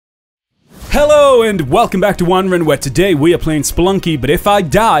Hello and welcome back to One Run, where today we are playing Spelunky, but if I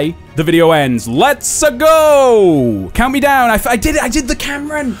die, the video ends. Let's go! Count me down. I did it. I did the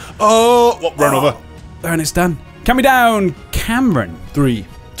Cameron. Oh, what? Run over. And it's done. Count me down, Cameron. 3,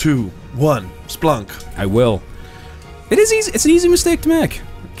 2, 1. Splunk. I will. It is easy. It's an easy mistake to make.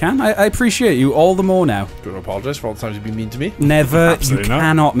 Cam, I appreciate you all the more now. Do you want to apologise for all the times you've been mean to me? Never. You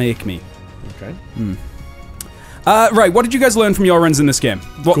cannot make me. Okay. Right, what did you guys learn from your runs in this game?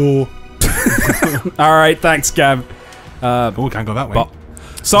 What? Go. Alright, thanks, Cam. Oh, we can't go that way.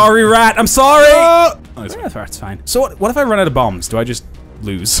 Sorry, rat, I'm sorry! Oh, yeah, that's fine. So what if I run out of bombs? Do I just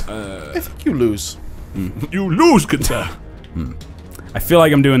lose? I think you lose. You lose, good sir. I feel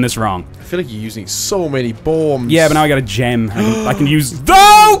like I'm doing this wrong. I feel like you're using so many bombs. Yeah, but now I got a gem. I can use.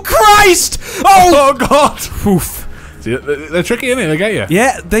 Oh, Christ! Oh, God! Oof. See, they're tricky, innit? They get you.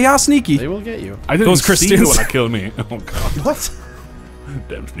 Yeah, they are sneaky. They will get you. I didn't Those see Christians. the one that killed me. Oh, God. What?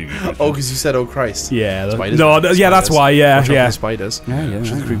 Damn sneaky. Oh, because you said, "Oh Christ." Yeah. Spiders. No, yeah, that's why. Yeah, Watch out yeah. for the spiders. Yeah, Watch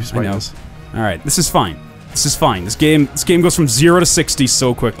out for the creepy spiders. All right, this is fine. This is fine. This game goes from 0 to 60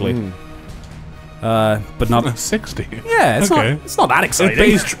 so quickly. But not 60. Yeah, it's Okay. not. It's not that exciting.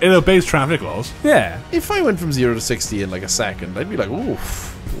 It obeys traffic laws. Yeah. If I went from 0 to 60 in like a second, I'd be like,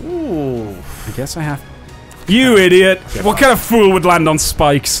 "Oof, ooh." I guess I have. You idiot! What kind of fool would land on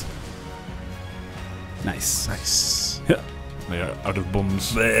spikes? Nice. Nice. They are out of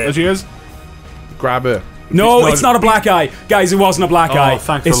bums. There she is. Grab her. No, it's not a black eye, guys. It wasn't a black eye.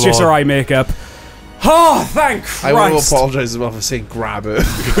 Thank It's the just Lord. her eye makeup. Oh, thank Christ! I want to apologise as well for saying grab her.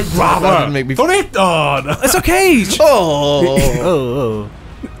 Grab That her. didn't make me. Don't it? Oh, no. It's okay. Oh.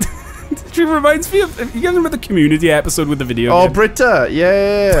 It reminds me of. You guys remember the Community episode with the video Oh, game? Britta.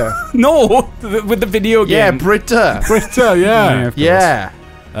 Yeah. No, with the video game. Yeah, Britta. Britta, yeah. of course. Yeah.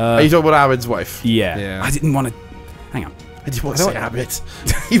 Are you talking about Abed's wife? Yeah. Yeah. I didn't want to. Hang on. I didn't want to say Abed.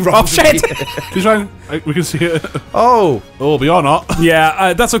 He robbed shit! me. She's fine. We can see it. Oh. Oh, but you're not.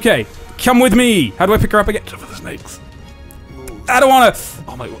 Yeah, that's okay. Come with me. How do I pick her up again? For the snakes. I don't want to.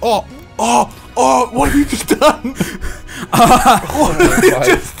 Oh, my. Oh, what have you just done?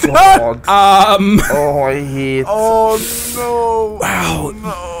 God. Oh, I hate. Oh, no.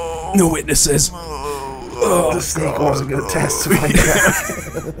 wow. No witnesses. The snake wasn't going to testify.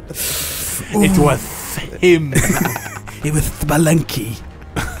 It was him. It was Spelunky.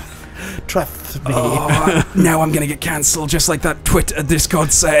 Trust me. Now I'm gonna get cancelled, just like that Twitter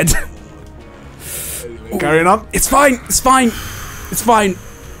Discord said. Carrying on. It's fine. It's fine. It's fine.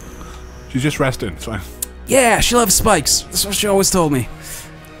 She's just resting. It's fine. Yeah, she loves spikes. That's what she always told me.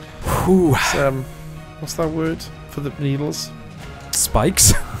 Whew. What's that word for the needles?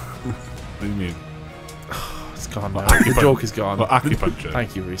 Spikes? What do you mean? It's gone now. The joke is gone. Well, acupuncture.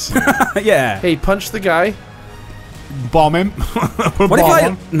 Thank you, Rhys. Yeah. Hey, punch the guy. Bomb him. What if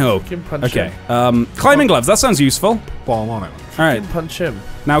I? No. You can punch Okay. him. Climbing gloves. That sounds useful. Bomb on it. All You right. can punch him.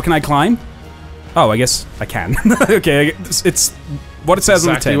 Now can I climb? Oh, I guess I can. Okay. It's what it says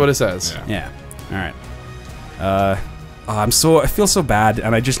on the Exactly tin. what it says. Yeah. Yeah. All right. I feel so bad,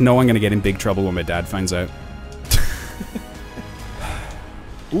 and I just know I'm gonna get in big trouble when my dad finds out.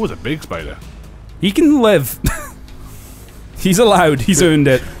 Ooh, it's a big spider. He can live. He's allowed. He's earned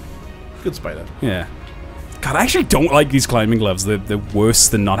it. Good spider. Yeah. God, I actually don't like these climbing gloves. They're worse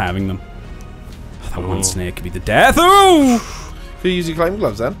than not having them. Oh, that one snake could be the death. Ooh! Could you use your climbing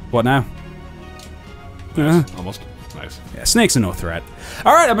gloves then? What now? Almost. Nice. Yeah, snakes are no threat.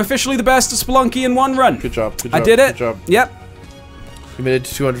 All right, I'm officially the best at Spelunky in one run. Good job. Good job. I did it. Good job. Yep, You made it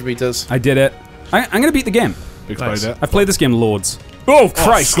to 200 meters. I did it. I'm gonna beat the game. Big Nice. spider. I've played this game loads. Oh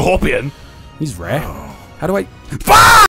Christ! Scorpion. He's rare. How do I?